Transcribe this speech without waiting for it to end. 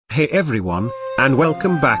Hey everyone, and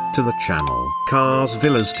welcome back to the channel. Cars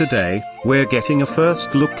Villas. Today, we're getting a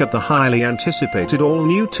first look at the highly anticipated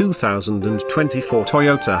all-new 2024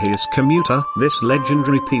 Toyota Hiace Commuter. This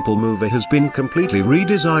legendary people mover has been completely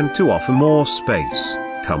redesigned to offer more space,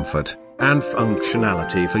 comfort, and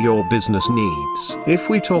functionality for your business needs. If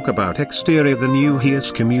we talk about exterior, the new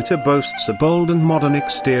Hiace Commuter boasts a bold and modern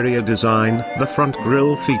exterior design. The front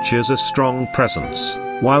grille features a strong presence,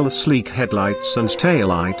 while the sleek headlights and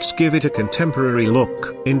taillights give it a contemporary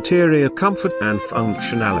look. Interior comfort and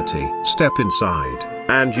functionality. Step inside,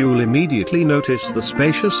 and you'll immediately notice the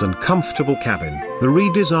spacious and comfortable cabin. The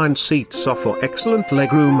redesigned seats offer excellent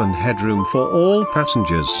legroom and headroom for all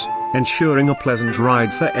passengers, ensuring a pleasant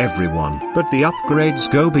ride for everyone. But the upgrades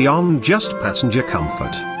go beyond just passenger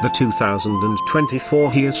comfort. The 2024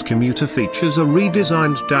 Hiace Commuter features a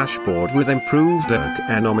redesigned dashboard with improved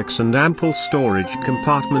ergonomics and ample storage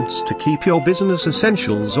compartments to keep your business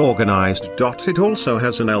essentials organized. It also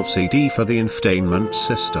has an LCD for the infotainment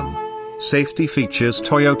system. Safety features.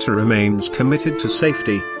 Toyota remains committed to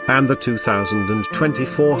safety, and the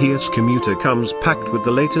 2024 Hiace Commuter comes packed with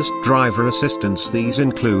the latest driver assistance. These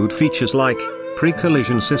include features like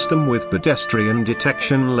pre-collision system with pedestrian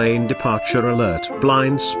detection, lane departure alert,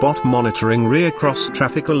 blind spot monitoring, rear cross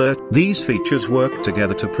traffic alert. These features work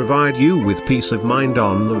together to provide you with peace of mind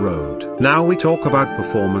on the road. Now we talk about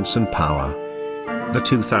performance and power. The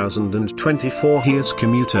 2024 Hiace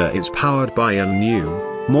Commuter is powered by a new,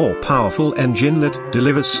 more powerful engine that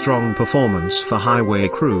delivers strong performance for highway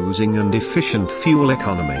cruising and efficient fuel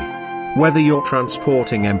economy. Whether you're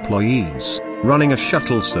transporting employees, running a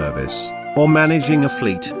shuttle service, or managing a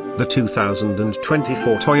fleet, the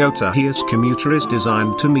 2024 Toyota Hiace Commuter is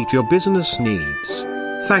designed to meet your business needs.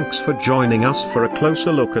 Thanks for joining us for a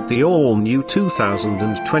closer look at the all-new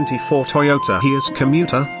 2024 Toyota Hiace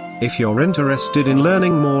Commuter. If you're interested in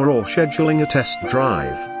learning more or scheduling a test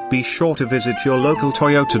drive, be sure to visit your local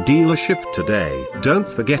Toyota dealership today. Don't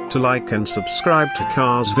forget to like and subscribe to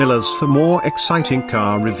Cars Villas for more exciting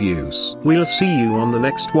car reviews. We'll see you on the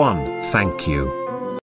next one. Thank you.